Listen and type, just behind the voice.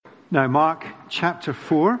Now, Mark chapter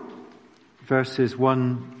 4, verses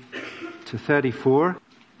 1 to 34.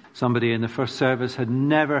 Somebody in the first service had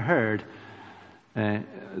never heard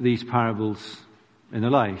these parables in their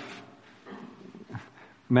life.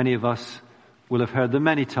 Many of us will have heard them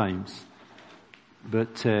many times.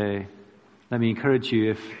 But let me encourage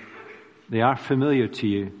you, if they are familiar to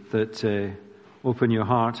you, that open your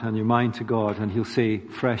heart and your mind to God, and He'll say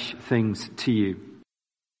fresh things to you.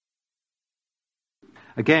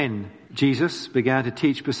 Again, Jesus began to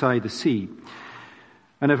teach beside the sea,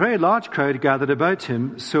 and a very large crowd gathered about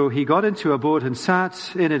him, so he got into a boat and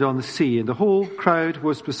sat in it on the sea, and the whole crowd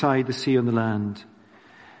was beside the sea on the land.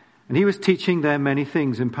 And he was teaching them many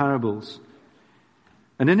things in parables.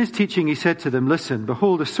 And in his teaching he said to them, "Listen,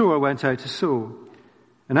 behold, a sower went out to sow.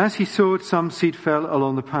 And as he sowed, some seed fell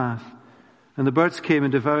along the path, and the birds came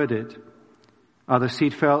and devoured it. Other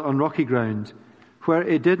seed fell on rocky ground, where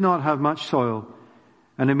it did not have much soil,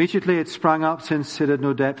 and immediately it sprang up, since it had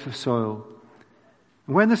no depth of soil.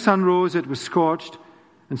 And when the sun rose, it was scorched,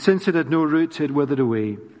 and since it had no root, it withered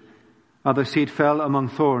away. Other seed fell among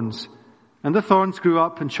thorns, and the thorns grew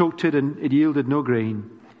up and choked it, and it yielded no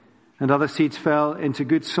grain. And other seeds fell into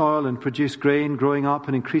good soil and produced grain, growing up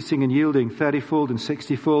and increasing and yielding 30-fold and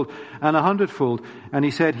 60-fold and 100-fold. And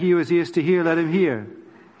he said, 'He who has ears to hear, let him hear.'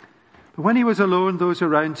 But when he was alone, those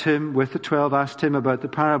around him with the 12 asked him about the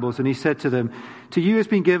parables. And he said to them, 'To you has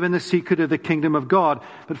been given the secret of the kingdom of God.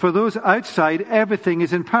 But for those outside, everything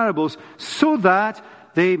is in parables, so that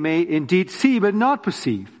they may indeed see but not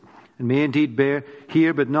perceive, and may indeed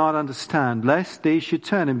hear but not understand, lest they should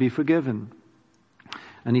turn and be forgiven.'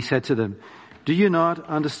 And he said to them, 'Do you not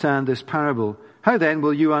understand this parable? How then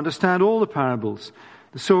will you understand all the parables?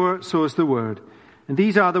 The sower sows the word. And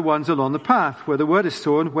these are the ones along the path, where the word is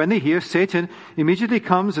sown. When they hear, Satan immediately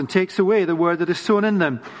comes and takes away the word that is sown in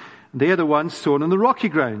them. And they are the ones sown on the rocky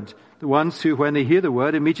ground, the ones who, when they hear the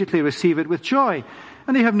word, immediately receive it with joy.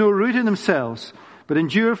 And they have no root in themselves, but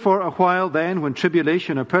endure for a while. Then, when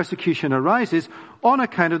tribulation or persecution arises, on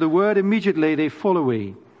account of the word, immediately they fall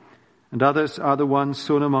away. And others are the ones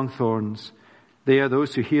sown among thorns. They are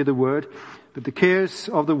those who hear the word, but the cares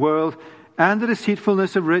of the world and the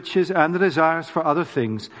deceitfulness of riches and the desires for other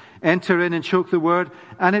things enter in and choke the word,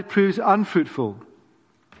 and it proves unfruitful.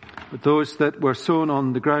 But those that were sown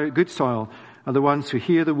on the good soil are the ones who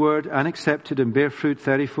hear the word and accept it and bear fruit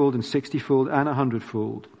 30-fold and 60-fold and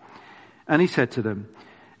 100-fold. And he said to them,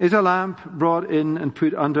 'Is a lamp brought in and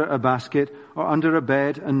put under a basket or under a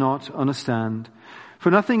bed and not on a stand? For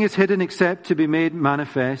nothing is hidden except to be made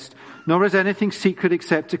manifest, nor is anything secret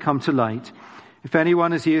except to come to light. If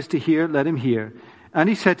anyone has ears to hear, let him hear.' And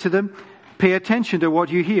he said to them, 'Pay attention to what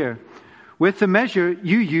you hear. With the measure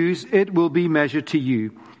you use, it will be measured to you,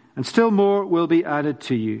 and still more will be added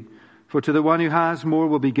to you. For to the one who has, more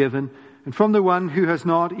will be given, and from the one who has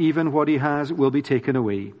not, even what he has will be taken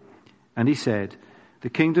away.' And he said, 'The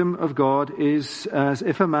kingdom of God is as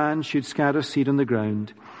if a man should scatter seed on the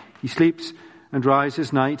ground. He sleeps and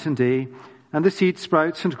rises night and day, and the seed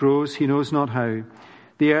sprouts and grows, he knows not how.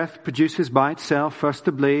 The earth produces by itself first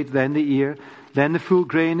the blade, then the ear, then the full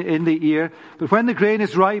grain in the ear. But when the grain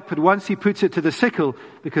is ripe, at once he puts it to the sickle,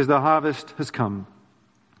 because the harvest has come.'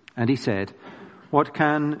 And he said, 'What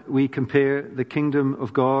can we compare the kingdom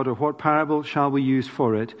of God, or what parable shall we use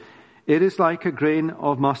for it? It is like a grain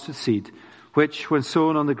of mustard seed, which when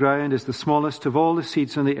sown on the ground is the smallest of all the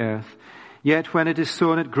seeds on the earth. Yet when it is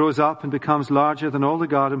sown, it grows up and becomes larger than all the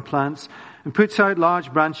garden plants, and puts out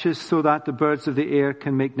large branches, so that the birds of the air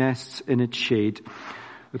can make nests in its shade.'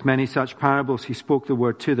 With many such parables he spoke the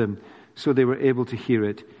word to them, so they were able to hear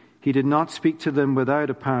it. He did not speak to them without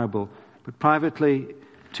a parable, but privately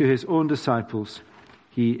to his own disciples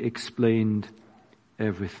he explained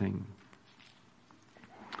everything."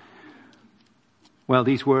 Well,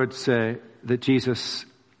 these words that Jesus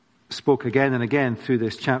spoke again and again through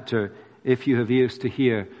this chapter, "If you have ears to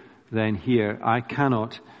hear, then hear." I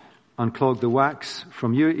cannot unclog the wax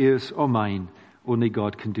from your ears or mine. Only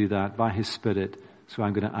God can do that by his Spirit. So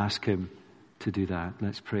I'm going to ask him to do that.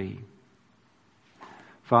 Let's pray.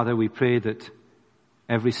 Father, we pray that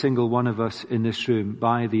every single one of us in this room,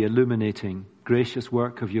 by the illuminating, gracious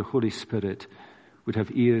work of your Holy Spirit, would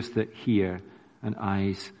have ears that hear and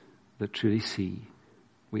eyes that truly see.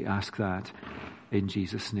 We ask that in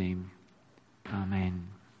Jesus' name. Amen.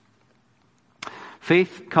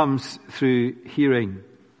 Faith comes through hearing.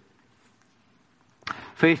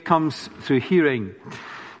 Faith comes through hearing.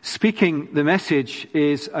 Speaking the message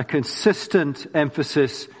is a consistent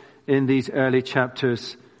emphasis in these early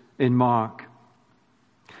chapters in Mark.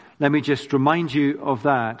 Let me just remind you of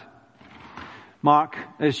that. Mark,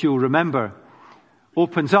 as you'll remember,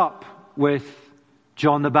 opens up with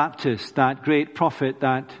John the Baptist, that great prophet,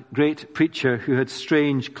 that great preacher who had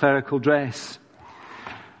strange clerical dress.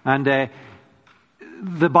 And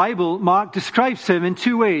the Bible, Mark describes him in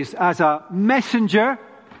two ways, as a messenger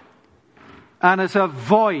and as a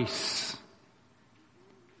voice.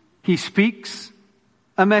 He speaks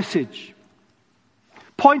a message,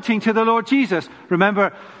 pointing to the Lord Jesus.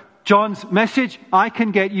 Remember John's message, I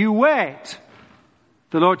can get you wet.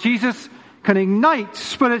 The Lord Jesus can ignite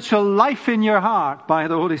spiritual life in your heart by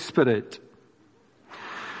the Holy Spirit.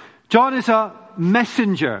 John is a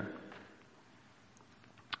messenger.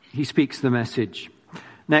 He speaks the message.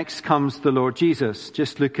 Next comes the Lord Jesus.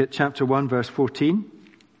 Just look at chapter 1, verse 14.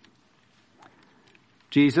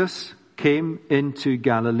 Jesus came into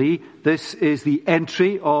Galilee. This is the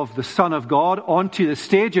entry of the Son of God onto the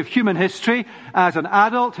stage of human history. As an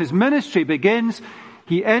adult, his ministry begins.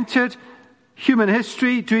 He entered human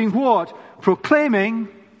history doing what? Proclaiming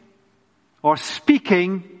or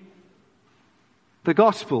speaking the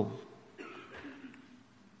gospel.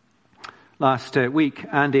 Last week,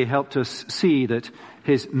 Andy helped us see that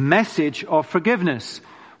his message of forgiveness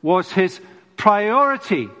was his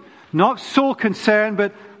priority. Not sole concern,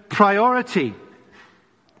 but priority.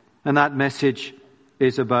 And that message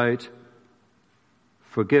is about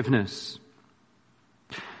forgiveness.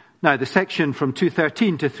 Now, the section from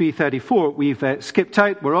 2:13 to 3:34, we've skipped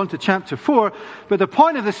out. We're on to chapter 4. But the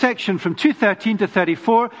point of the section from 2:13 to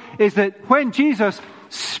 34 is that when Jesus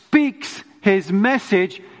speaks his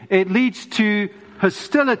message, it leads to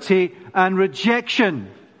hostility and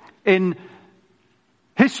rejection in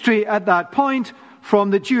history at that point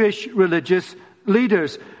from the Jewish religious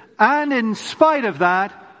leaders. And in spite of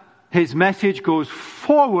that, his message goes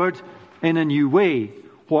forward in a new way.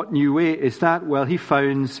 What new way is that? Well, he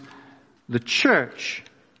founds the church.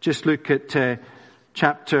 Just look at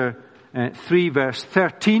chapter 3, verse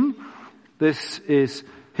 13. This is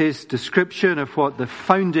his description of what the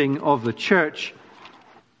founding of the church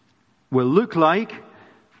will look like.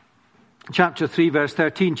 Chapter 3, verse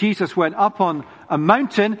 13. Jesus went up on a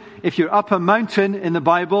mountain. If you're up a mountain in the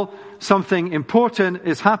Bible, something important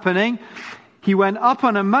is happening. He went up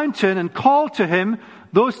on a mountain and called to him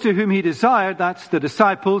those to whom he desired, that's the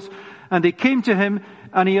disciples, and they came to him,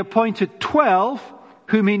 and he appointed 12,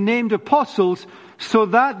 whom he named apostles, so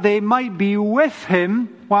that they might be with him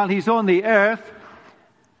while he's on the earth,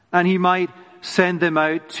 and he might send them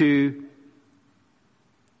out to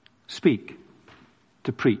speak,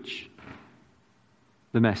 to preach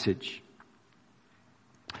the message.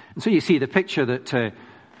 And so you see the picture that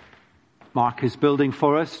Mark is building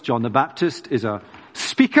for us. John the Baptist is a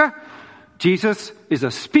speaker. Jesus is a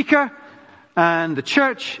speaker, and the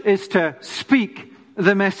church is to speak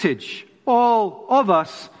the message. All of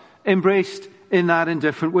us embraced in that in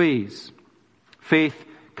different ways. Faith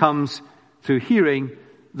comes through hearing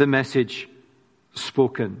the message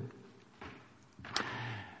spoken.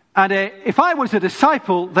 And if I was a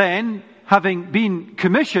disciple then, having been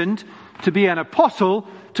commissioned to be an apostle,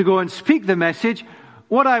 to go and speak the message,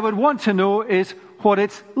 what I would want to know is what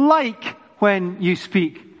it's like when you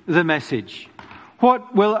speak the message.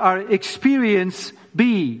 What will our experience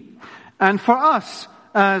be? And for us,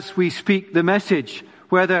 as we speak the message,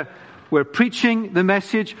 whether we're preaching the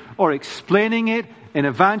message or explaining it in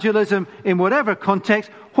evangelism, in whatever context,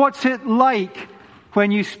 what's it like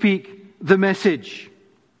when you speak the message?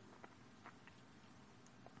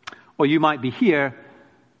 Or you might be here,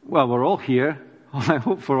 well, we're all here, I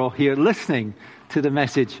hope we're all here listening to the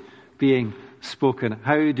message being spoken.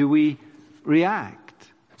 How do we react?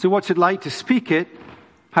 So what's it like to speak it?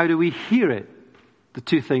 How do we hear it? The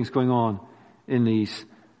two things going on in these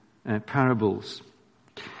parables.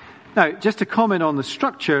 Now, just to comment on the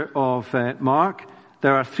structure of Mark,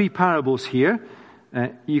 there are three parables here.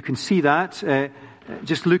 You can see that.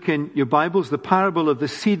 Just look in your Bibles. The parable of the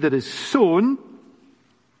seed that is sown.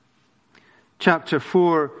 Chapter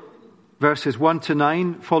 4, verses 1 to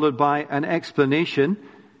 9, followed by an explanation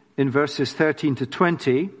in verses 13 to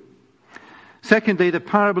 20. Secondly, the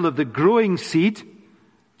parable of the growing seed,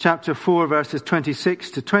 chapter 4, verses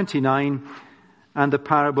 26 to 29, and the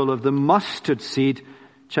parable of the mustard seed,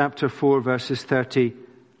 chapter 4, verses 30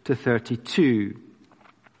 to 32.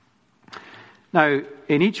 Now,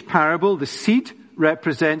 in each parable, the seed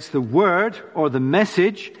represents the word or the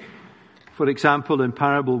message. For example, in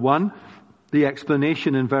parable 1, the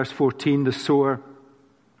explanation in verse 14, the sower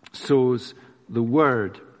sows the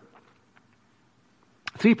word.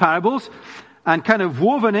 Three parables, and kind of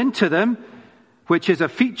woven into them, which is a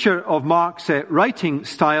feature of Mark's writing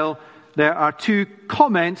style, there are two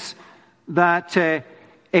comments that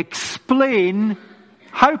explain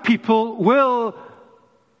how people will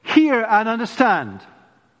hear and understand.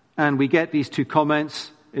 And we get these two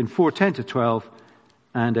comments in 4:10-12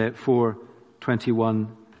 and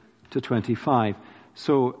 4:21-25.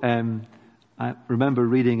 So I remember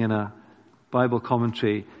reading in a Bible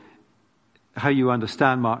commentary how you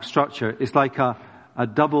understand Mark's structure is like a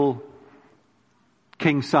double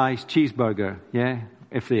king-size cheeseburger, yeah?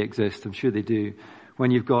 If they exist, I'm sure they do.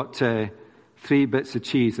 When you've got 3 bits of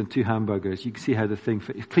cheese and 2 hamburgers, you can see how the thing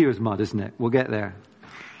fits. It's clear as mud, isn't it? We'll get there.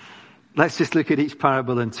 Let's just look at each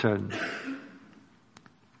parable in turn.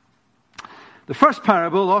 The first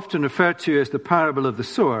parable, often referred to as the parable of the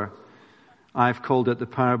sower, I've called it the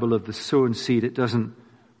parable of the sown seed. It doesn't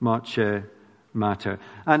much matter.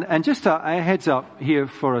 And just a heads up here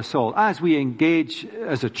for us all. As we engage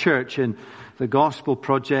as a church in the gospel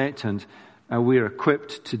project and we're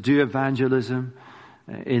equipped to do evangelism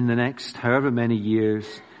in the next however many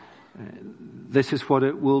years, this is what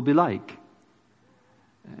it will be like.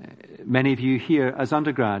 Many of you here as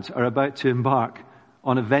undergrads are about to embark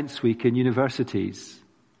on events week in universities.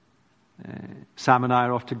 Sam and I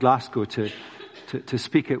are off to Glasgow to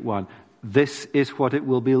speak at one. This is what it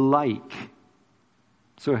will be like.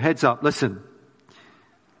 So heads up, listen.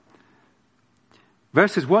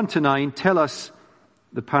 Verses 1-9 tell us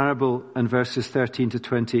the parable, and verses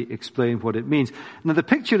 13-20 explain what it means. Now the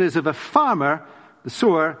picture is of a farmer, the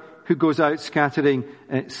sower, who goes out scattering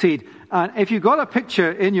seed. And if you've got a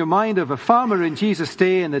picture in your mind of a farmer in Jesus'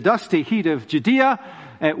 day in the dusty heat of Judea,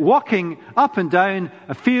 walking up and down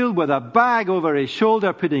a field with a bag over his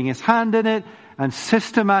shoulder, putting his hand in it, and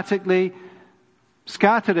systematically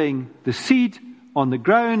scattering the seed on the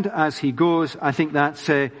ground as he goes, I think that's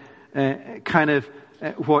kind of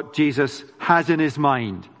what Jesus has in his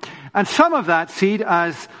mind. And some of that seed,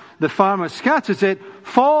 as the farmer scatters it,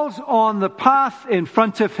 falls on the path in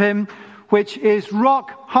front of him, which is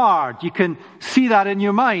rock hard. You can see that in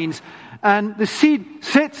your minds. And the seed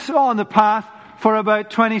sits on the path for about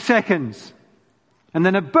 20 seconds. And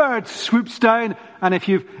then a bird swoops down, and if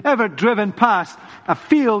you've ever driven past a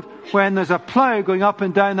field when there's a plough going up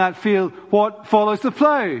and down that field, what follows the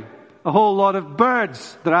plough? A whole lot of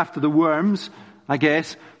birds. They're after the worms, I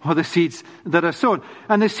guess, or the seeds that are sown.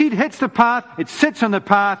 And the seed hits the path, it sits on the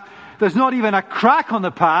path, there's not even a crack on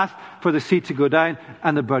the path for the seed to go down,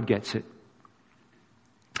 and the bird gets it.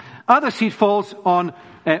 Other seed falls on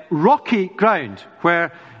rocky ground,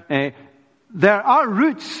 where there are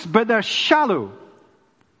roots, but they're shallow.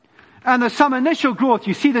 And there's some initial growth.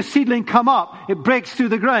 You see the seedling come up. It breaks through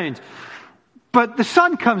the ground. But the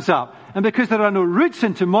sun comes up. And because there are no roots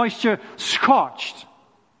into moisture, scorched,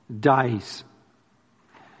 dies.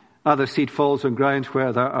 Other seed falls on ground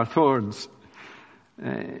where there are thorns.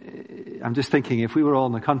 I'm just thinking, if we were all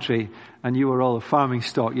in the country and you were all a farming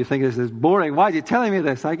stock, you'd think this is boring. Why are you telling me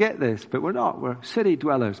this? I get this. But we're not. We're city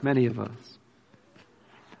dwellers, many of us.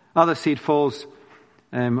 Other seed falls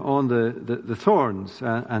on the thorns.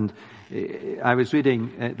 And I was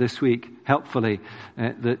reading this week, helpfully,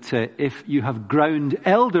 that if you have ground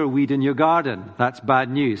elderweed in your garden, that's bad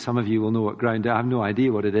news. Some of you will know what I have no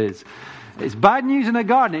idea what it is. It's bad news in a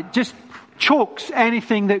garden. It just chokes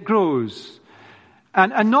anything that grows.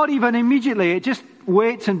 And not even immediately. It just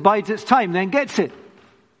waits and bides its time, then gets it.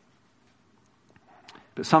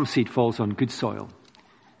 But some seed falls on good soil,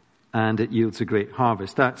 and it yields a great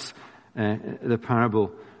harvest. That's the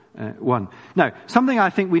parable one. Now, something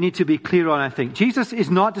I think we need to be clear on, Jesus is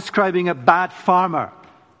not describing a bad farmer.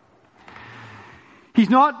 He's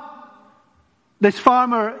not this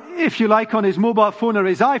farmer, if you like, on his mobile phone or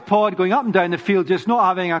his iPod going up and down the field, just not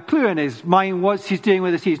having a clue in his mind what he's doing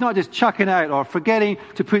with the seed. He's not just chucking it out or forgetting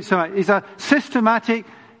to put some out. He's a systematic,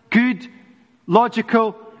 good,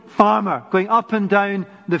 logical farmer going up and down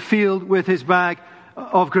the field with his bag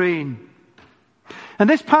of grain. And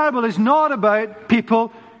this parable is not about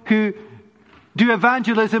people who do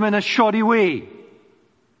evangelism in a shoddy way.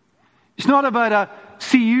 It's not about a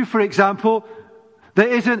CU, for example, that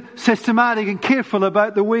isn't systematic and careful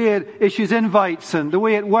about the way it issues invites and the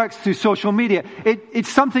way it works through social media. It's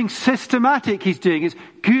something systematic he's doing. It's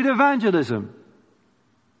good evangelism.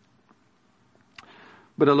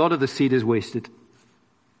 But a lot of the seed is wasted.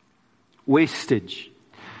 Wastage.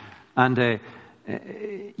 And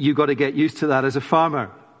you've got to get used to that as a farmer.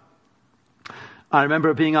 I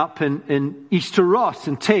remember being up in Easter Ross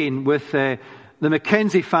in Tain with the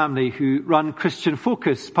Mackenzie family, who run Christian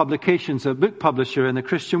Focus Publications, a book publisher in the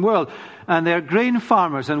Christian world. And they're grain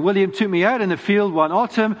farmers. And William took me out in the field one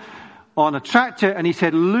autumn on a tractor, and he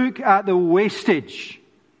said, look at the wastage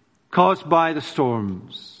caused by the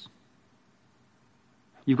storms.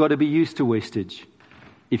 You've got to be used to wastage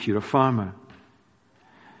if you're a farmer.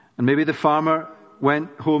 And maybe the farmer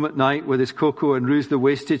went home at night with his cocoa and roused the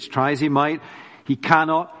wastage, try as he might. He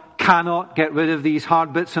cannot get rid of these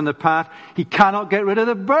hard bits on the path. He cannot get rid of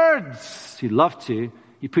the birds. He'd love to.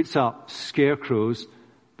 He puts up scarecrows,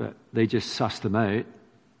 but they just suss them out.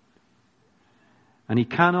 And he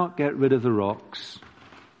cannot get rid of the rocks.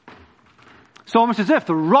 It's almost as if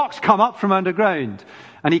the rocks come up from underground,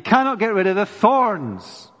 and he cannot get rid of the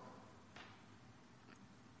thorns.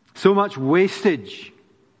 So much wastage.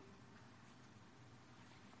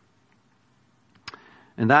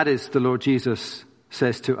 And that is, the Lord Jesus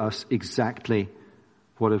says to us, exactly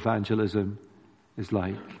what evangelism is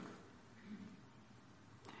like.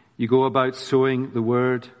 You go about sowing the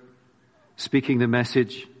word, speaking the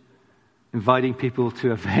message, inviting people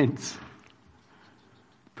to events,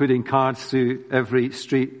 putting cards through every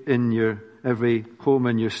street in every home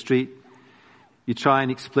in your street. You try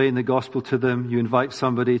and explain the gospel to them. You invite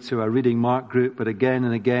somebody to a reading Mark group, but again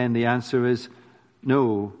and again the answer is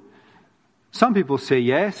no. Some people say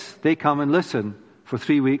yes. They come and listen for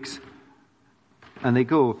 3 weeks and they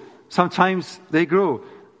go. Sometimes they grow.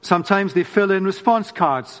 Sometimes they fill in response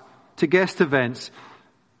cards to guest events.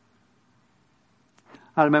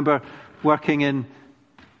 I remember working in,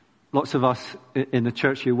 lots of us in the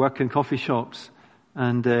church here work in coffee shops,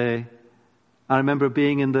 and I remember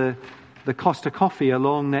being in the Costa Coffee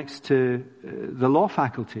along next to the law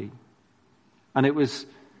faculty, and it was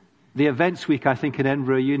the events week, I think, in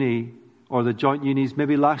Edinburgh Uni, or the joint unis,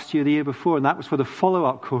 maybe last year, the year before, and that was where the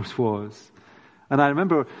follow-up course was. And I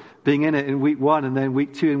remember being in it in week 1 and then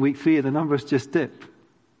week 2 and week 3, and the numbers just dip.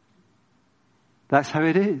 That's how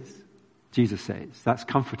it is, Jesus says. That's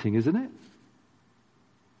comforting, isn't it?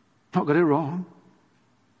 Not got it wrong.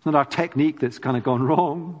 It's not our technique that's kind of gone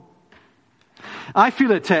wrong. I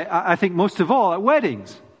feel it, I think most of all, at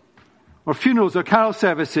weddings or funerals or carol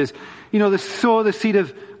services. You know, sow the seed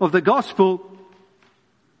of the gospel.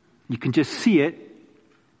 You can just see it.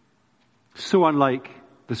 So unlike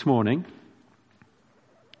this morning.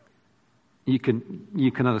 You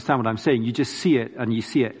can understand what I'm saying. You just see it, and you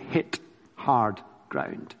see it hit hard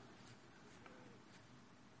ground.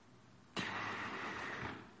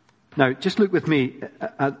 Now, just look with me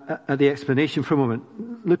at the explanation for a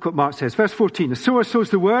moment. Look what Mark says. Verse 14, the sower sows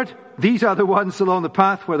the word. These are the ones along the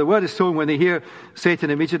path where the word is sown. When they hear, Satan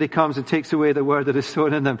immediately comes and takes away the word that is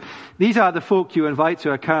sown in them. These are the folk you invite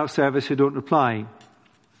to a carol service who don't reply.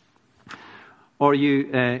 Or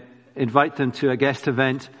you invite them to a guest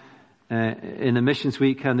event in the missions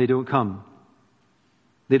week and they don't come.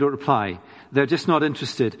 They don't reply. They're just not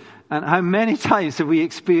interested. And how many times have we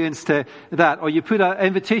experienced that? Or you put an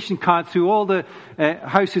invitation card through all the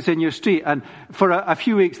houses in your street, and for a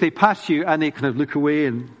few weeks they pass you and they kind of look away,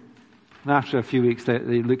 and after a few weeks they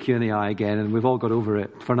look you in the eye again, and we've all got over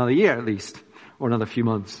it for another year at least, or another few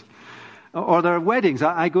months. Or there are weddings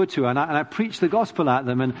I go to and I preach the gospel at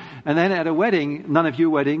them, and then at a wedding, none of your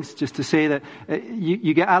weddings, just to say that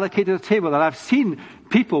you get allocated a table, and I've seen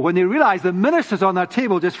people, when they realize the minister's on their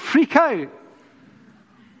table, just freak out.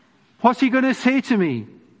 What's he going to say to me?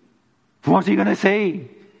 What's he going to say?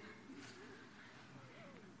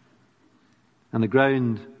 And the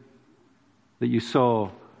ground that you saw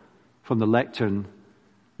from the lectern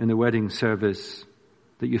in the wedding service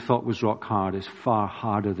that you thought was rock hard is far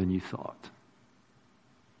harder than you thought.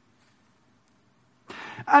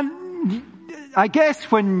 And I guess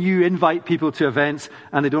when you invite people to events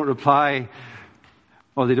and they don't reply,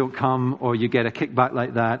 or they don't come, or you get a kickback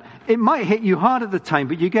like that, it might hit you hard at the time,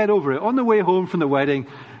 but you get over it. On the way home from the wedding,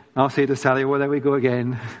 I'll say to Sally, well, there we go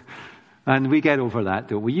again. And we get over that,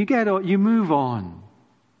 don't we? You move on.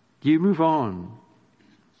 You move on.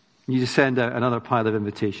 You just send out another pile of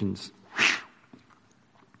invitations.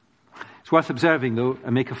 It's worth observing, though,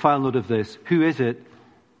 and make a file note of this. Who is it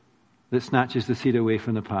that snatches the seed away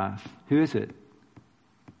from the path? Who is it?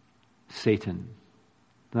 Satan.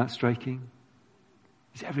 Isn't that striking?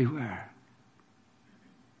 He's everywhere.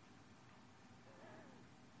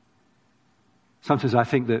 Sometimes I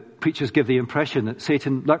think that preachers give the impression that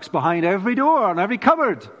Satan lurks behind every door and every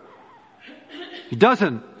cupboard. He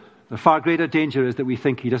doesn't. The far greater danger is that we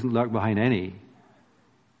think he doesn't lurk behind any.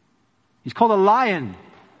 He's called a lion.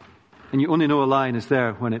 And you only know a lion is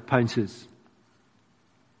there when it pounces.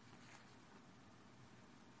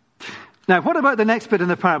 Now, what about the next bit in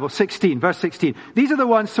the parable? 16, verse 16. These are the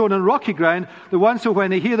ones sown on rocky ground, the ones who, when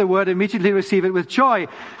they hear the word, immediately receive it with joy.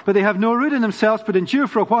 But they have no root in themselves, but endure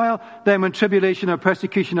for a while. Then when tribulation or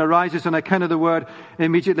persecution arises on account of the word,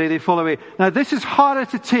 immediately they fall away. Now, this is harder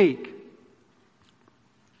to take.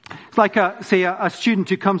 It's like, a student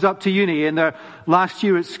who comes up to uni in their last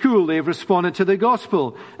year at school. They've responded to the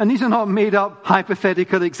gospel. And these are not made up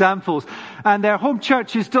hypothetical examples. And their home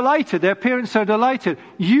church is delighted. Their parents are delighted.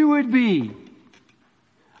 You would be.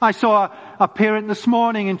 I saw a parent this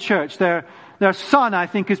morning in church. Their son, I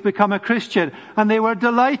think, has become a Christian. And they were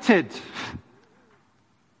delighted.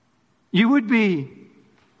 You would be.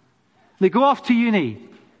 They go off to uni.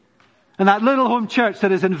 And that little home church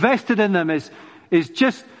that is invested in them is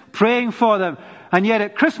just praying for them. And yet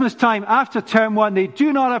at Christmas time, after term 1, they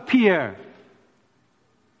do not appear.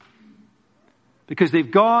 Because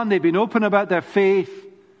they've been open about their faith,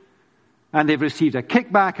 and they've received a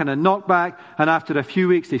kickback and a knockback, and after a few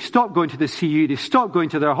weeks they've stopped going to the CU, they've stopped going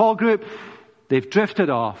to their hall group, they've drifted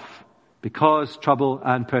off because trouble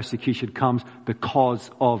and persecution comes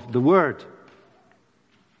because of the word.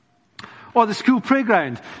 Or the school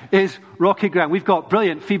playground is rocky ground. We've got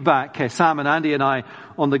brilliant feedback, Sam and Andy and I,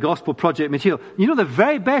 on the gospel project material. You know, the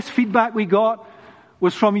very best feedback we got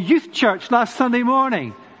was from youth church last Sunday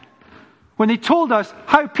morning, when they told us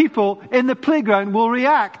how people in the playground will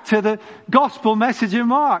react to the gospel message in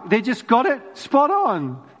Mark. They just got it spot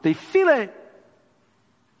on. They feel it.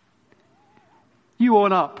 You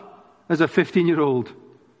own up as a 15-year-old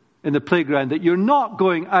in the playground that you're not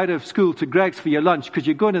going out of school to Greg's for your lunch because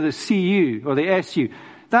you're going to the CU or the SU.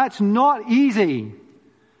 That's not easy.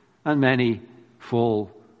 And many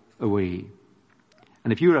fall away.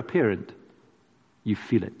 And if you're a parent, you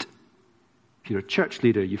feel it. If you're a church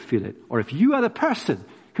leader, you feel it. Or if you are the person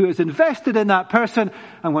who is invested in that person,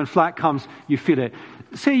 and when flat comes, you feel it.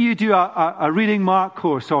 Say you do a reading Mark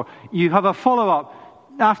course, or you have a follow-up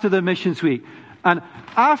after the missions week. And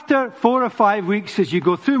after 4 or 5 weeks, as you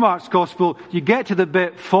go through Mark's gospel, you get to the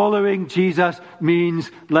bit, following Jesus means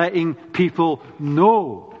letting people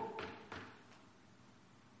know.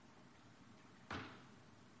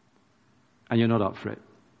 And you're not up for it.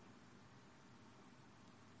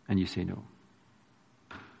 And you say no.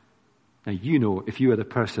 Now you know, if you are the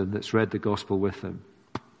person that's read the gospel with them,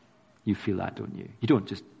 you feel that, don't you? You don't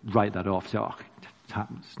just write that off, say, oh, it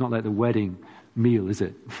happens. It's not like the wedding meal, is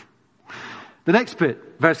it? The next bit,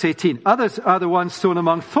 verse 18. Others are the ones sown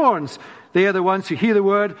among thorns. They are the ones who hear the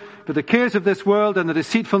word, but the cares of this world and the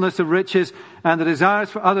deceitfulness of riches and the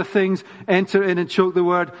desires for other things enter in and choke the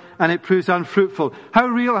word, and it proves unfruitful. How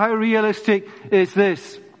real, how realistic is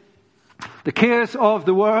this? The cares of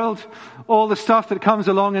the world, all the stuff that comes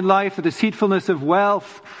along in life, the deceitfulness of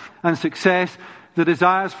wealth and success, the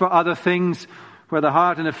desires for other things, where the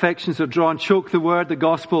heart and affections are drawn, choke the word, the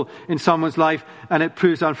gospel in someone's life, and it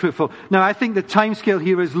proves unfruitful. Now, I think the timescale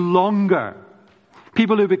here is longer.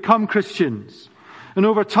 People who become Christians, and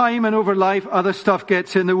over time and over life, other stuff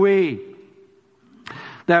gets in the way.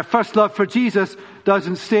 Their first love for Jesus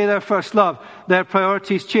doesn't stay their first love. Their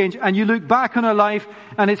priorities change. And you look back on a life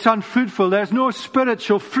and it's unfruitful. There's no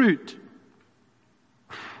spiritual fruit.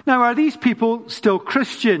 Now, are these people still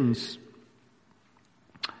Christians?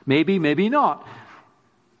 Maybe, maybe not.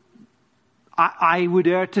 I would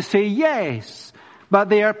dare to say yes. But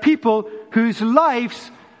they are people whose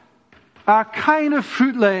lives are kind of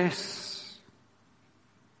fruitless.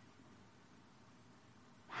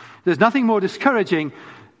 There's nothing more discouraging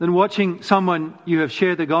than watching someone you have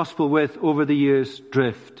shared the gospel with over the years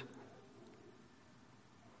drift.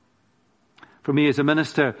 For me as a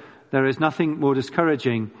minister, there is nothing more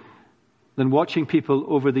discouraging than watching people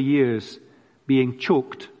over the years being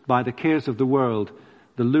choked by the cares of the world,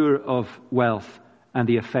 the lure of wealth, and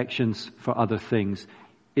the affections for other things.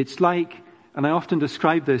 It's like, and I often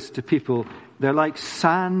describe this to people, they're like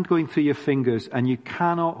sand going through your fingers and you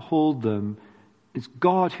cannot hold them. It's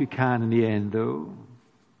God who can in the end, though.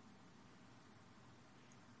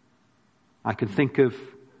 I can think of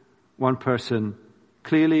one person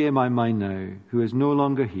clearly in my mind now who is no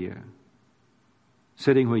longer here,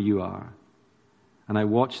 sitting where you are. And I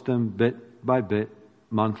watch them bit by bit,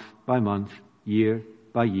 month by month, year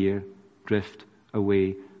by year, drift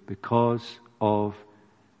away because of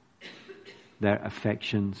their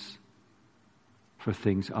affections for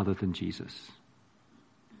things other than Jesus.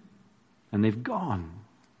 And they've gone.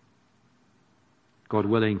 God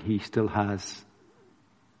willing, He still has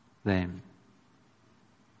them.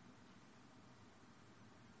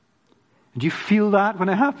 Do you feel that when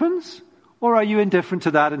it happens? Or are you indifferent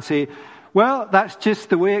to that and say, well, that's just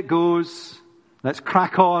the way it goes. Let's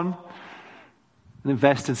crack on and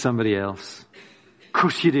invest in somebody else. Of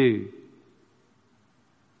course you do.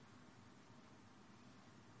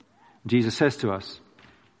 Jesus says to us,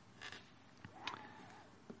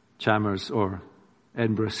 Chalmers or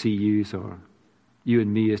Edinburgh CUs or you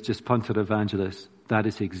and me as just punter evangelists, that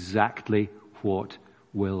is exactly what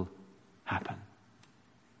will happen.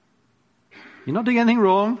 You're not doing anything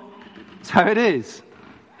wrong. It's how it is.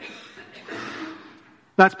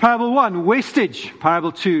 That's parable 1, wastage.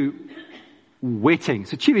 Parable 2, waiting.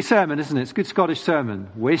 It's a cheery sermon, isn't it? It's a good Scottish sermon.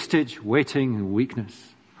 Wastage, waiting, and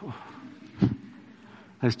weakness. Oh.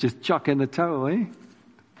 Let's just chuck in the towel, eh?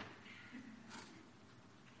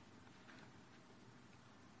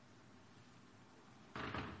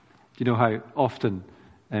 Do you know how often,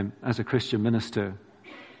 as a Christian minister,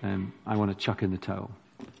 I want to chuck in the towel?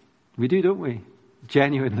 We do, don't we?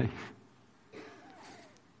 Genuinely.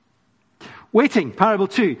 Waiting, parable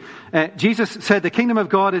 2. Jesus said the kingdom of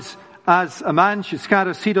God is as a man should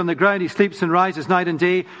scatter seed on the ground. He sleeps and rises night and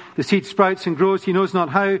day. The seed sprouts and grows. He knows not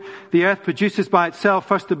how. The earth produces by itself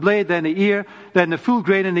first the blade, then the ear, then the full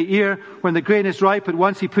grain in the ear. When the grain is ripe, at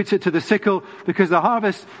once he puts it to the sickle because the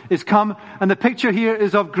harvest is come. And the picture here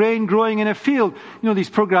is of grain growing in a field. You know these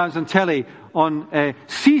programs on telly on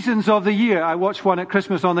seasons of the year. I watched one at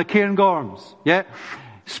Christmas on the Cairngorms. Yeah,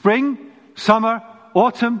 spring, summer,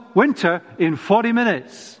 autumn, winter in 40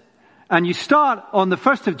 minutes. And you start on the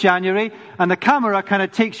 1st of January and the camera kind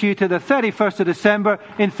of takes you to the 31st of December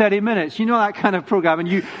in 30 minutes. You know that kind of program. And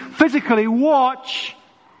you physically watch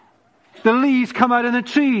the leaves come out in the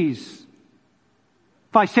trees.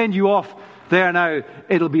 If I send you off there now,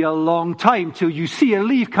 it'll be a long time till you see a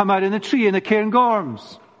leaf come out in the tree in the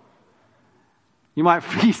Cairngorms. You might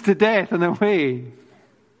freeze to death on the way. And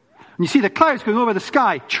you see the clouds going over the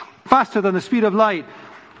sky faster than the speed of light.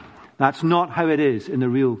 That's not how it is in the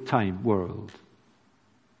real-time world.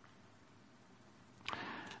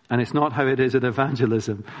 And it's not how it is in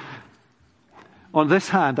evangelism. On this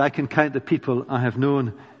hand, I can count the people I have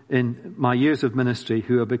known in my years of ministry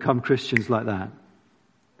who have become Christians like that.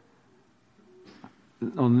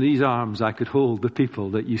 On these arms, I could hold the people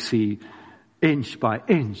that you see inch by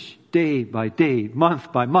inch, day by day,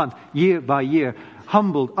 month by month, year by year,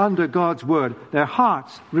 humbled under God's word, their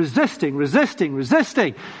hearts resisting,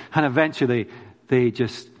 and eventually they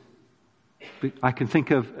just, I can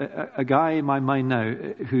think of a guy in my mind now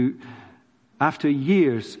who, after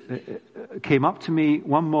years, came up to me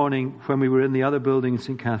one morning when we were in the other building in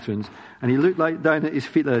St. Catherine's, and he looked down at his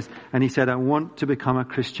feet like this, and he said, I want to become a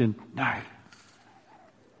Christian now.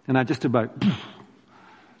 And I just about,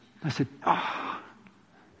 I said, oh.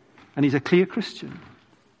 And he's a clear Christian.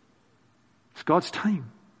 It's God's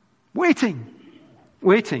time. Waiting.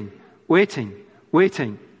 In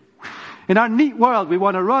our neat world, we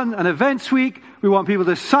want to run an events week. We want people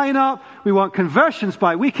to sign up. We want conversions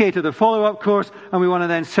by week 8 of the follow-up course. And we want to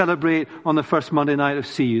then celebrate on the first Monday night of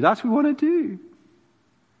CU. That's what we want to do.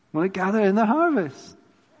 We want to gather in the harvest.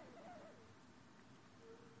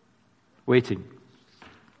 Waiting.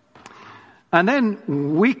 And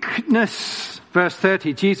then weakness. Verse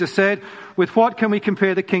 30, Jesus said, with what can we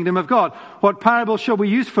compare the kingdom of God? What parable shall we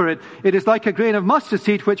use for it? It is like a grain of mustard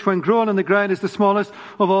seed, which when grown on the ground is the smallest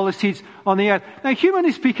of all the seeds on the earth. Now,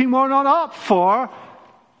 humanly speaking, we're not up for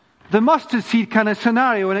the mustard seed kind of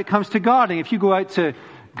scenario when it comes to gardening. If you go out to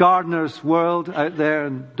Gardener's World out there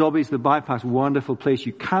in Dobbies, the Bypass, wonderful place.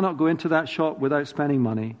 You cannot go into that shop without spending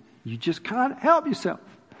money. You just can't help yourself.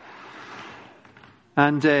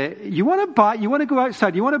 And you want to go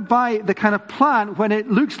outside, you want to buy the kind of plant when it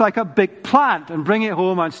looks like a big plant and bring it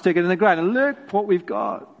home and stick it in the ground. And look what we've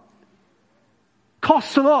got.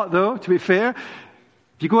 Costs a lot though, to be fair.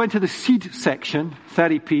 If you go into the seed section,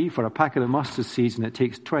 30p for a packet of mustard seeds, and it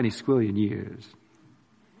takes 20 squillion years.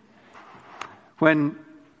 When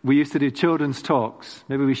we used to do children's talks,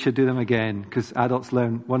 maybe we should do them again, because adults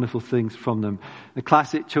learn wonderful things from them. The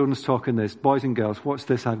classic children's talk in this, boys and girls, what's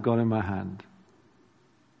this I've got in my hand?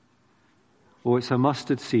 Oh, it's a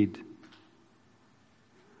mustard seed.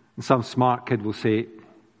 And some smart kid will say,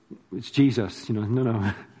 it's Jesus.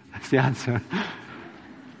 No, that's the answer.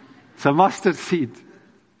 It's a mustard seed.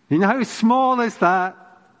 You know how small is that?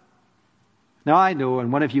 Now I know,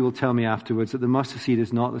 and one of you will tell me afterwards, that the mustard seed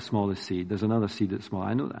is not the smallest seed. There's another seed that's small.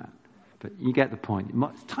 I know that. But you get the point.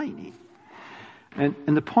 It's tiny. And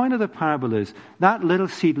the point of the parable is, that little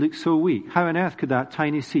seed looks so weak. How on earth could that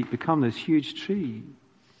tiny seed become this huge tree?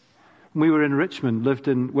 We were in Richmond, lived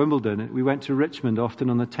in Wimbledon. We went to Richmond often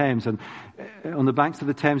on the Thames. And on the banks of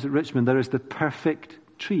the Thames at Richmond, there is the perfect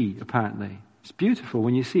tree, apparently. It's beautiful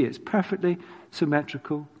when you see it. It's perfectly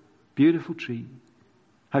symmetrical, beautiful tree.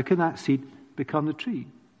 How can that seed become the tree?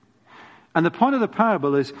 And the point of the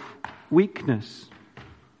parable is weakness.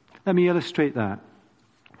 Let me illustrate that.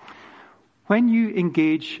 When you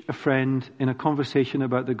engage a friend in a conversation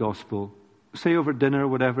about the gospel, say over dinner or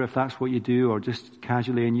whatever, if that's what you do, or just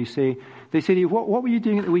casually, and they say to you, what were you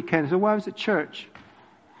doing at the weekend? I say, well, I was at church.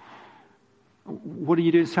 what are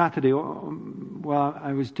you doing Saturday? Oh, well,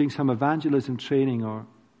 I was doing some evangelism training.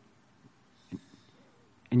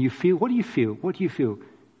 And you feel, what do you feel? What do you feel?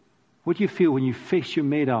 What do you feel when you face your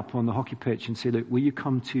mate up on the hockey pitch and say, look, will you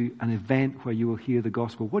come to an event where you will hear the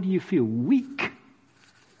gospel? What do you feel? Weak.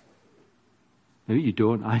 No, you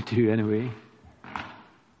don't. I do anyway.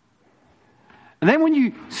 And then when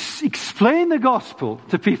you explain the gospel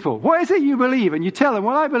to people, what is it you believe? And you tell them,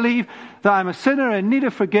 well, I believe that I'm a sinner in need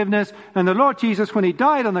of forgiveness, and the Lord Jesus, when he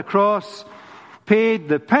died on the cross, paid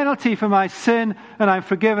the penalty for my sin, and I'm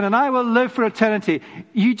forgiven, and I will live for eternity.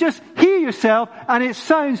 You just hear yourself, and it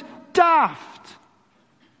sounds daft,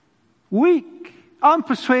 weak,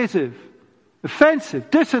 unpersuasive, offensive,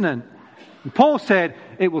 dissonant. And Paul said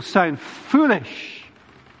it will sound foolish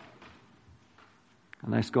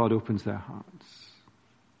unless God opens their hearts.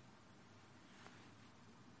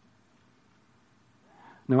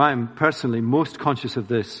 Now, I'm personally most conscious of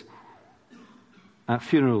this at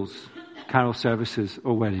funerals, carol services,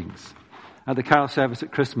 or weddings. At the carol service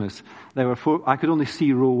at Christmas, there were 4, I could only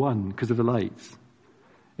see row 1 because of the lights.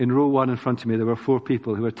 In row 1 in front of me, there were 4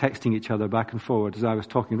 people who were texting each other back and forward as I was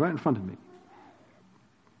talking right in front of me.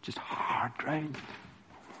 Just hard ground.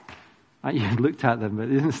 I even looked at them, but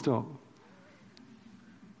it didn't stop.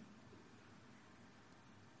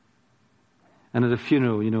 And at a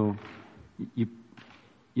funeral, you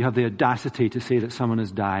have the audacity to say that someone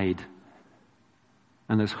has died,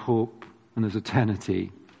 and there's hope, and there's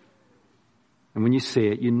eternity. And when you say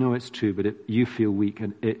it, you know it's true, but you feel weak,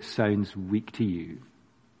 and it sounds weak to you.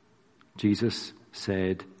 Jesus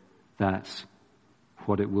said that's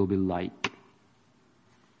what it will be like.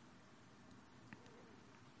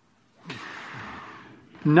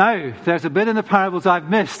 Now, there's a bit in the parables I've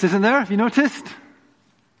missed, isn't there? Have you noticed?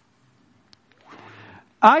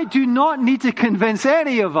 I do not need to convince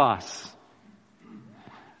any of us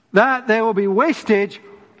that there will be wastage,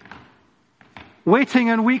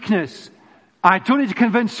 waiting, and weakness. I don't need to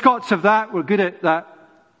convince Scots of that. We're good at that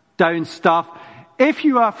down stuff. If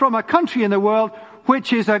you are from a country in the world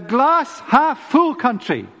which is a glass half full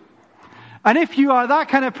country, and if you are that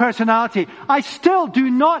kind of personality, I still do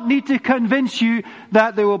not need to convince you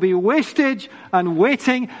that there will be wastage and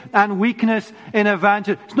waiting and weakness in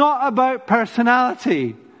evangelism. It's not about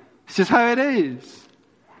personality. It's just how it is.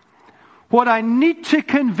 What I need to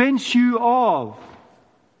convince you of,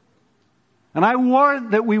 and I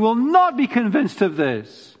warrant that we will not be convinced of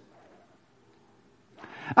this.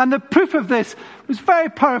 And the proof of this was very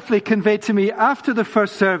powerfully conveyed to me after the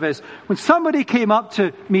first service, when somebody came up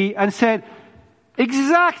to me and said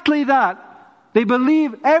exactly that. They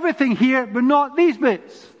believe everything here, but not these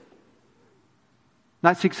bits.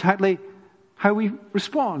 That's exactly how we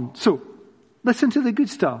respond. So, listen to the good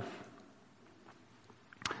stuff.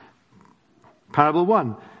 Parable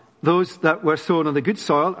 1. Those that were sown on the good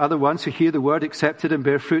soil are the ones who hear the word, accept it, and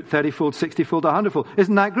bear fruit 30-fold, 60-fold, 100-fold.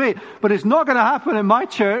 Isn't that great? But it's not going to happen in my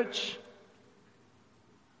church,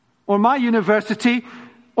 or my university,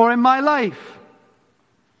 or in my life,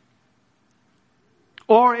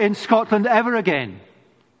 or in Scotland ever again.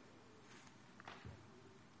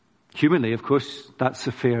 Humanly, of course, that's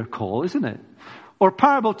a fair call, isn't it? Or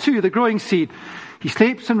parable 2, the growing seed. He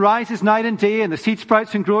sleeps and rises night and day, and the seed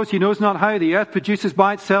sprouts and grows. He knows not how. The earth produces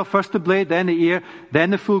by itself first the blade, then the ear,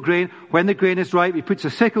 then the full grain. When the grain is ripe, he puts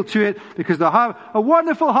a sickle to it, because they have a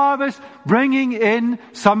wonderful harvest, bringing in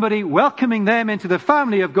somebody, welcoming them into the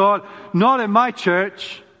family of God. Not in my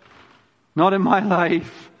church, not in my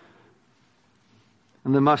life.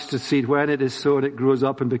 And the mustard seed, when it is sown, it grows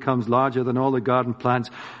up and becomes larger than all the garden plants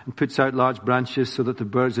and puts out large branches so that the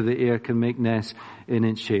birds of the air can make nests in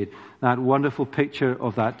its shade. That wonderful picture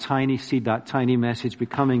of that tiny seed, that tiny message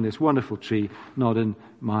becoming this wonderful tree, not in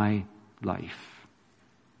my life.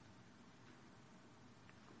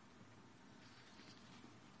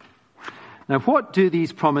 Now, what do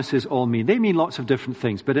these promises all mean? They mean lots of different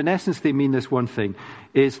things, but in essence they mean this one thing,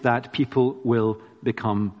 is that people will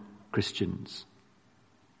become Christians.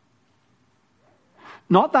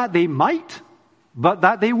 Not that they might, but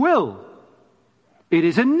that they will. It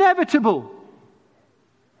is inevitable.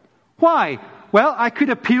 Why? Well, I could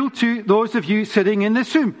appeal to those of you sitting in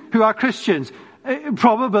this room who are Christians.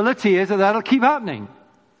 Probability is that that'll keep happening.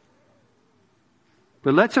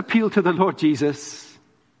 But let's appeal to the Lord Jesus,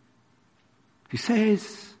 who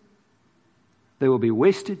says there will be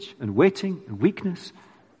wastage and waiting and weakness,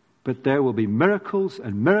 but there will be miracles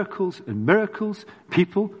and miracles and miracles.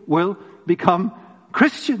 People will become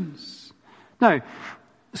Christians. Now,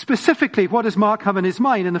 specifically, what does Mark have in his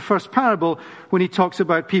mind in the first parable when he talks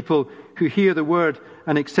about people who hear the word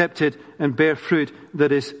and accept it and bear fruit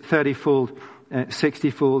that is 30-fold,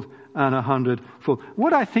 60-fold, and 100-fold.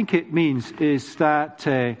 What I think it means is that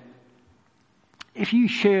if you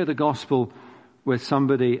share the gospel with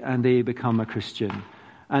somebody and they become a Christian,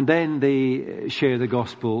 and then they share the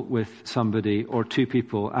gospel with somebody or two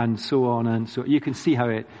people, and so on and so on, you can see how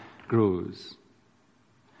it grows.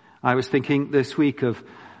 I was thinking this week of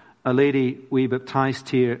a lady we baptized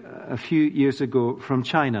here a few years ago from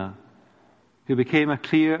China, who became a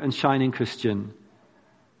clear and shining Christian.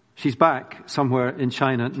 She's back somewhere in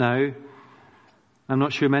China now. I'm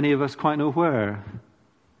not sure many of us quite know where.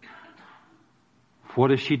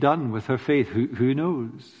 What has she done with her faith? Who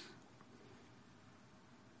knows?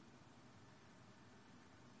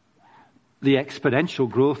 The exponential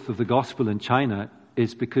growth of the gospel in China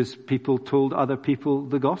is because people told other people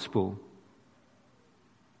the gospel.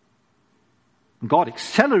 God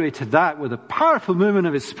accelerated that with a powerful movement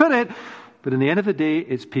of His Spirit, but in the end of the day,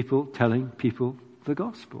 it's people telling people the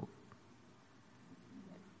gospel.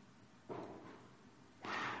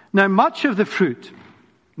 Now, much of the fruit,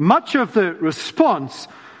 much of the response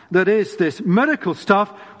that is this miracle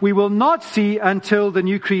stuff, we will not see until the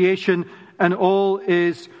new creation and all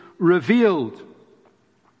is revealed.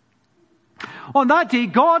 On that day,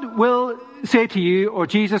 God will say to you, or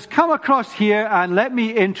Jesus, come across here and let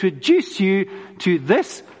me introduce you to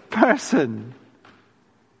this person.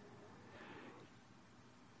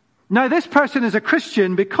 Now, this person is a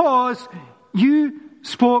Christian because you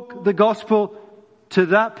spoke the gospel to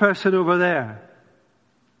that person over there.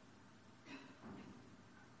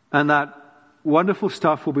 And that wonderful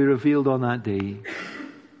stuff will be revealed on that day.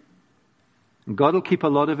 And God will keep a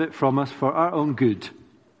lot of it from us for our own good.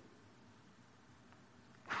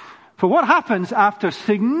 For what happens after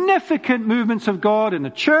significant movements of God in a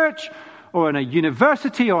church or in a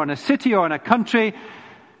university or in a city or in a country,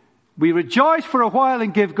 we rejoice for a while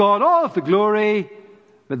and give God all of the glory,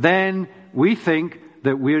 but then we think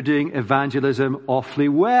that we're doing evangelism awfully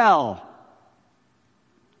well.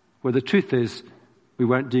 Where the truth is, we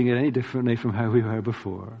weren't doing it any differently from how we were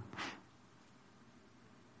before.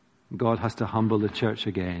 God has to humble the church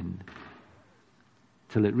again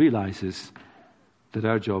till it realizes that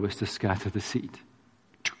our job is to scatter the seed.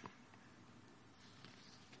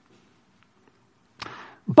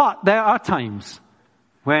 But there are times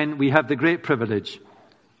when we have the great privilege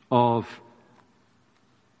of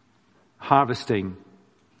harvesting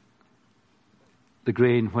the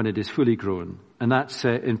grain when it is fully grown. And that's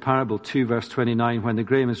in parable 2 verse 29, when the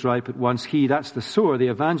grain is ripe at once, he, that's the sower, the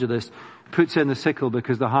evangelist, puts in the sickle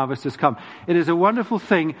because the harvest has come. It is a wonderful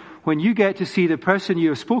thing when you get to see the person you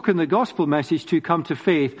have spoken the gospel message to come to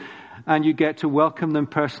faith, and you get to welcome them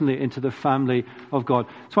personally into the family of God.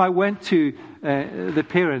 So I went to the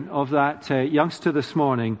parent of that youngster this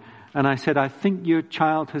morning, and I said, I think your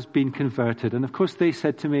child has been converted. And of course they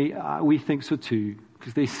said to me, we think so too,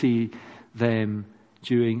 because they see them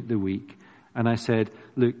during the week. And I said,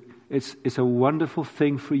 look, it's a wonderful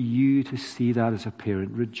thing for you to see that as a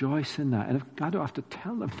parent. Rejoice in that. And I don't have to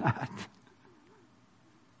tell them that.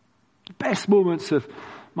 The best moments of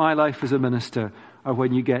my life as a minister are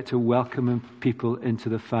when you get to welcome people into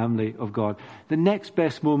the family of God. The next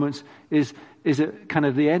best moments is at kind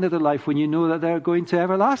of the end of their life when you know that they're going to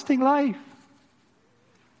everlasting life.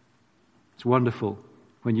 It's wonderful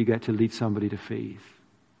when you get to lead somebody to faith.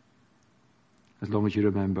 As long as you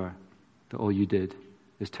remember that all you did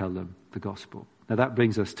is tell them the gospel. Now that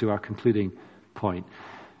brings us to our concluding point.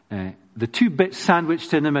 The two bits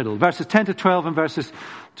sandwiched in the middle, verses 10 to 12 and verses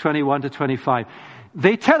 21 to 25.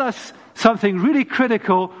 They tell us something really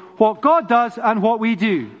critical, what God does and what we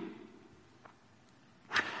do.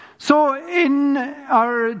 So in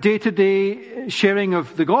our day-to-day sharing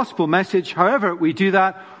of the gospel message, however we do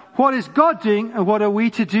that, what is God doing and what are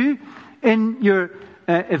we to do? In your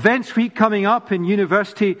events week coming up in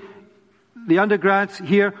university, the undergrads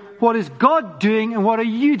here, what is God doing and what are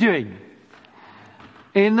you doing?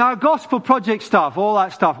 In our gospel project stuff, all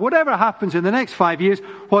that stuff, whatever happens in the next 5 years,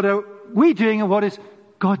 what are we doing and what is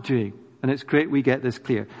God doing? And it's great we get this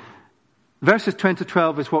clear. Verses 10 to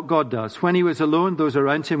 12 is what God does. When he was alone, those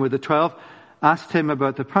around him with the 12 asked him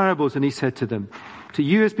about the parables, and he said to them, to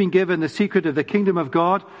you has been given the secret of the kingdom of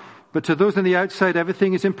God, but to those on the outside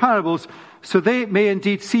everything is in parables, so they may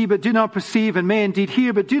indeed see but do not perceive, and may indeed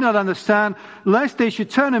hear but do not understand, lest they should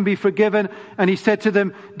turn and be forgiven. And he said to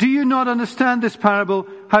them, do you not understand this parable?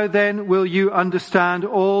 How then will you understand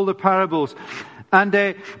all the parables?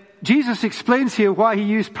 And Jesus explains here why he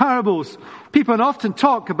used parables. People often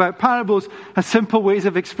talk about parables as simple ways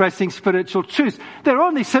of expressing spiritual truths. They're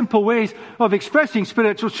only simple ways of expressing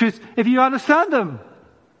spiritual truths if you understand them.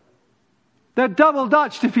 They're double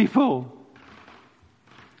Dutch to people.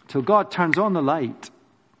 Till God turns on the light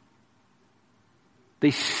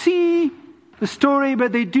They see the story,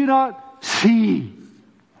 but they do not see.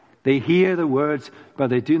 They hear the words, but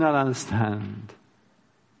they do not understand.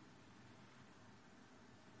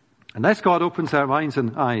 Unless God opens our minds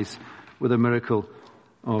and eyes with a miracle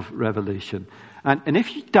of revelation. And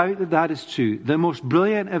if you doubt that that is true, the most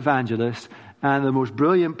brilliant evangelist and the most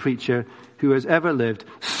brilliant preacher who has ever lived,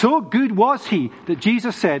 so good was he that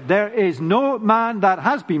Jesus said, there is no man that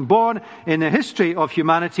has been born in the history of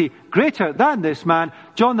humanity greater than this man.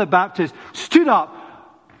 John the Baptist stood up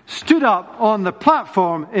on the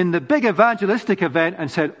platform in the big evangelistic event and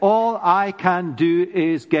said, all I can do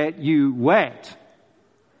is get you wet.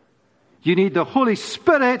 You need the Holy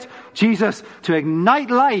Spirit, Jesus, to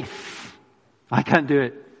ignite life. I can't do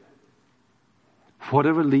it. What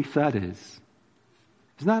a relief that is.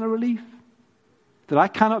 Isn't that a relief? That I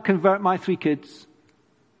cannot convert my 3 kids.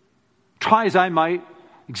 Try as I might,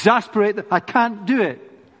 exasperate them, I can't do it.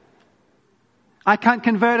 I can't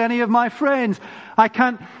convert any of my friends. I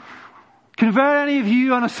can't convert any of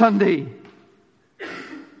you on a Sunday.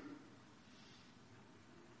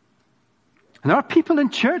 And there are people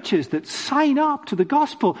in churches that sign up to the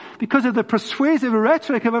gospel because of the persuasive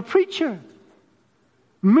rhetoric of a preacher.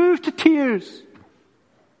 Moved to tears.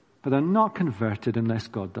 But they're not converted unless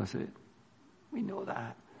God does it. We know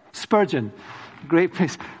that. Spurgeon, great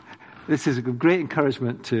place. This is a great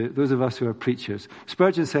encouragement to those of us who are preachers.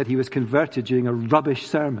 Spurgeon said he was converted during a rubbish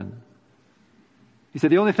sermon. He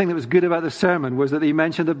said the only thing that was good about the sermon was that he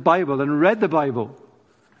mentioned the Bible and read the Bible.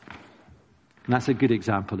 And that's a good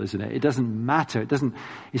example, isn't it? It doesn't matter.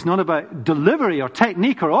 It's not about delivery or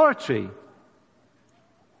technique or oratory.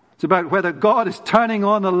 It's about whether God is turning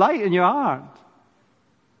on the light in your heart.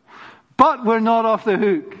 But we're not off the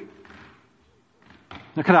hook.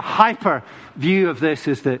 The kind of hyper view of this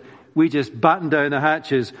is that we just batten down the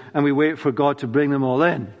hatches and we wait for God to bring them all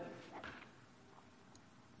in.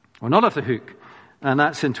 We're not off the hook. And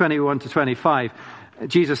that's in 21 to 25.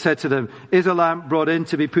 Jesus said to them, is a lamp brought in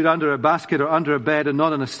to be put under a basket or under a bed and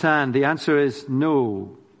not on a stand? The answer is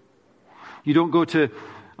no. You don't go to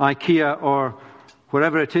IKEA or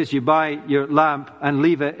wherever it is, you buy your lamp and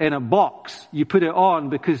leave it in a box. You put it on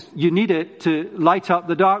because you need it to light up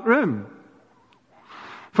the dark room.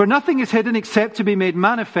 For nothing is hidden except to be made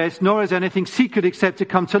manifest, nor is anything secret except to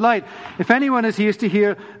come to light. If anyone has ears to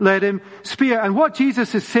hear, let him speak. And what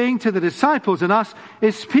Jesus is saying to the disciples and us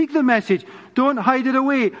is speak the message. Don't hide it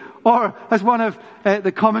away. Or, as one of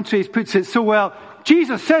the commentaries puts it so well,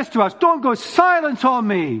 Jesus says to us, don't go silent on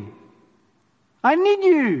me. I need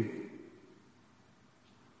you.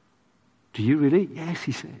 Do you really? Yes,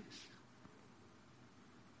 he says.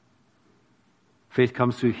 Faith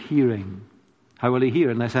comes through hearing. How will he hear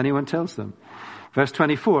unless anyone tells them? Verse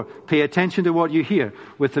 24, pay attention to what you hear.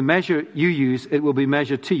 With the measure you use, it will be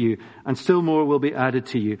measured to you, and still more will be added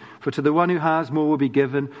to you. For to the one who has, more will be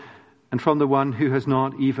given, and from the one who has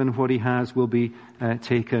not, even what he has will be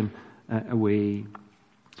taken away.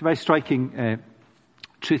 It's a very striking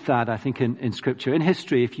truth that, I think, in Scripture. In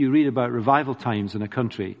history, if you read about revival times in a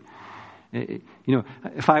country,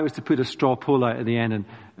 if I was to put a straw poll out at the end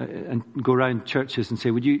and go around churches and say,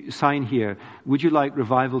 would you sign here? Would you like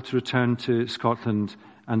revival to return to Scotland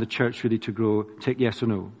and the church really to grow? Take yes or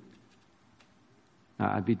no.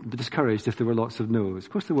 I'd be discouraged if there were lots of no's.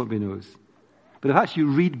 Of course there won't be no's. But if actually you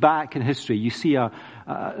read back in history, you see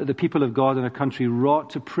the people of God in a country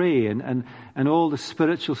wrought to pray and all the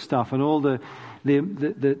spiritual stuff and all the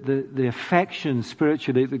affections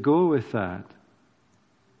spiritually that go with that.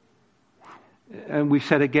 And we've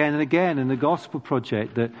said again and again in the Gospel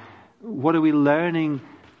Project that what are we learning?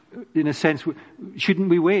 In a sense, shouldn't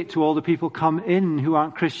we wait till all the people come in who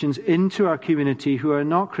aren't Christians into our community, who are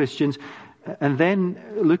not Christians, and then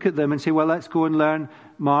look at them and say, well, let's go and learn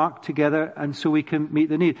Mark together and so we can meet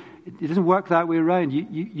the need. It doesn't work that way around.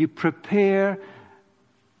 You prepare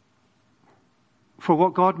for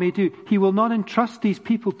what God may do. He will not entrust these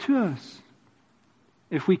people to us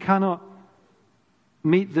if we cannot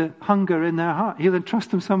meet the hunger in their heart. He'll entrust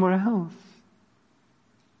them somewhere else.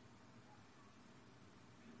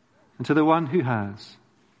 And to the one who has,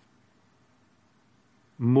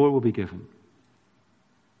 more will be given.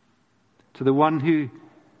 To the one who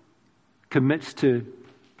commits to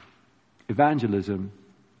evangelism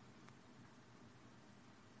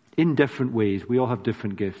in different ways, we all have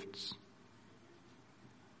different gifts,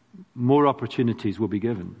 more opportunities will be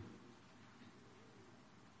given.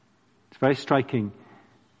 It's very striking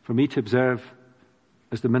for me to observe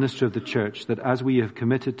as the minister of the church that as we have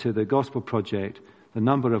committed to the Gospel Project, the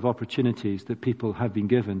number of opportunities that people have been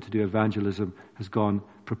given to do evangelism has gone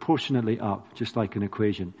proportionately up, just like an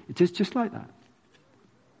equation. It is just like that.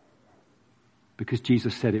 because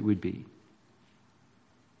Jesus said it would be.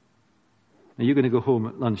 Now you're going to go home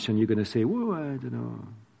at lunch and you're going to say, whoa, I don't know,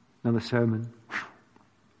 another sermon.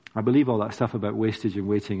 I believe all that stuff about wastage and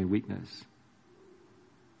waiting and weakness.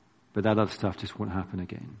 But that other stuff just won't happen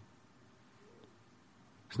again.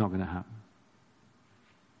 It's not going to happen.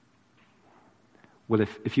 Well,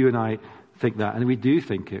 if you and I think that, and we do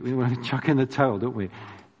think it, we want to chuck in the towel, don't we?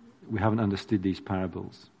 We haven't understood these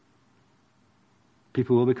parables.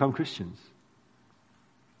 People will become Christians.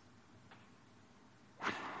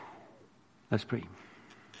 Let's pray.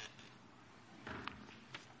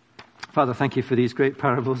 Father, thank you for these great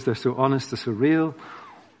parables. They're so honest, they're so real,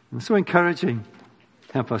 and so encouraging.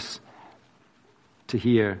 Help us to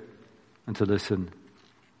hear and to listen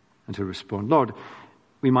and to respond. Lord,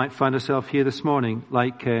 we might find ourselves here this morning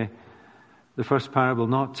like the first parable,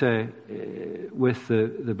 not with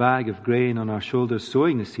the bag of grain on our shoulders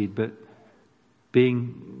sowing the seed, but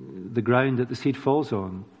being the ground that the seed falls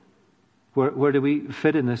on. Where do we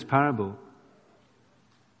fit in this parable?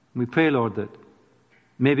 We pray, Lord, that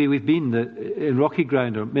maybe we've been in rocky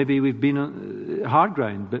ground, or maybe we've been on hard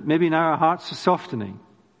ground, but maybe now our hearts are softening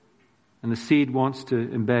and the seed wants to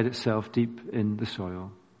embed itself deep in the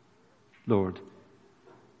soil. Lord,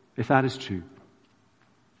 if that is true,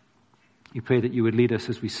 we pray that you would lead us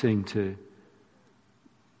as we sing to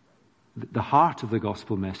the heart of the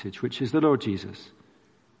gospel message, which is the Lord Jesus,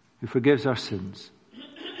 who forgives our sins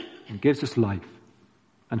and gives us life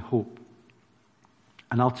and hope,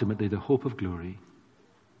 and ultimately the hope of glory.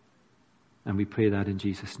 And we pray that in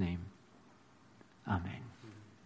Jesus' name. Amen.